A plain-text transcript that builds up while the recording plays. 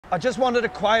I just wanted a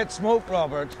quiet smoke,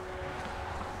 Robert.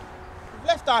 We've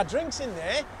left our drinks in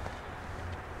there.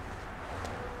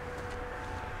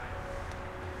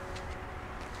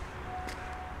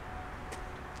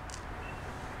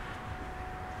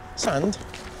 Sand?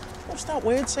 What's that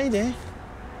word say there?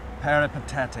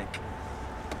 Peripatetic.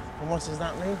 And what does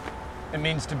that mean? It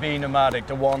means to be nomadic,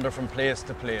 to wander from place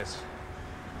to place.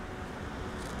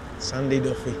 Sandy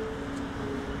Duffy.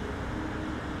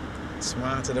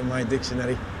 Smarter than my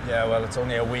dictionary. Yeah, well, it's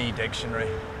only a wee dictionary.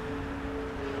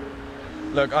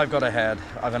 Look, I've got ahead.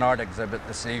 I've an art exhibit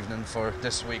this evening for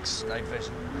this week's night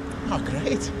vision. Oh,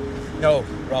 great. No,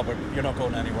 Robert, you're not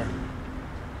going anywhere.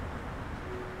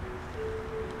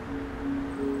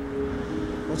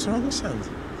 What's wrong, Sand?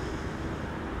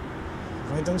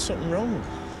 Have I done something wrong?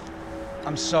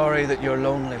 I'm sorry that you're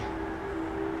lonely,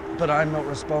 but I'm not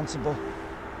responsible.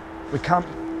 We can't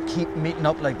keep meeting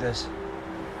up like this.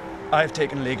 I've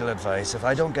taken legal advice. If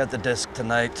I don't get the disc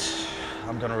tonight,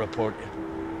 I'm gonna report you.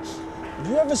 Have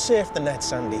you ever surfed the net,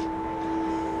 Sandy?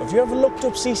 Have you ever looked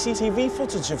up CCTV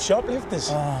footage of shoplifters?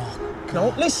 Oh, God.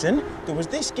 No, listen, there was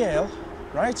this girl,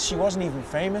 right? She wasn't even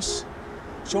famous.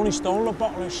 She only stole a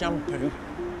bottle of shampoo,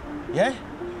 yeah?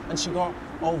 And she got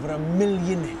over 1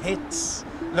 million hits.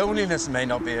 Loneliness may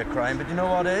not be a crime, but you know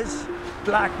what is?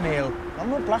 Blackmail. I'm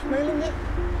not blackmailing you.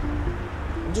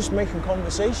 I'm just making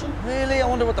conversation. Really? I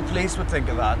wonder what the police would think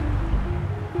of that.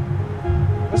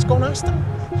 Let's go and ask them.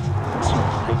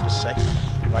 For sake,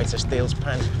 writer steals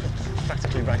pen.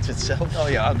 Practically writes itself. Oh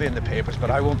yeah, I'll be in the papers, but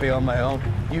I won't be on my own.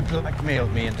 You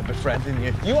blackmailed me into befriending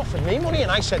you. You offered me money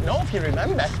and I said no, if you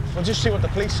remember. We'll just see what the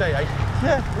police say, eh?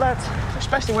 Yeah, let's.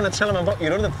 Especially when I tell them about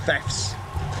your other thefts.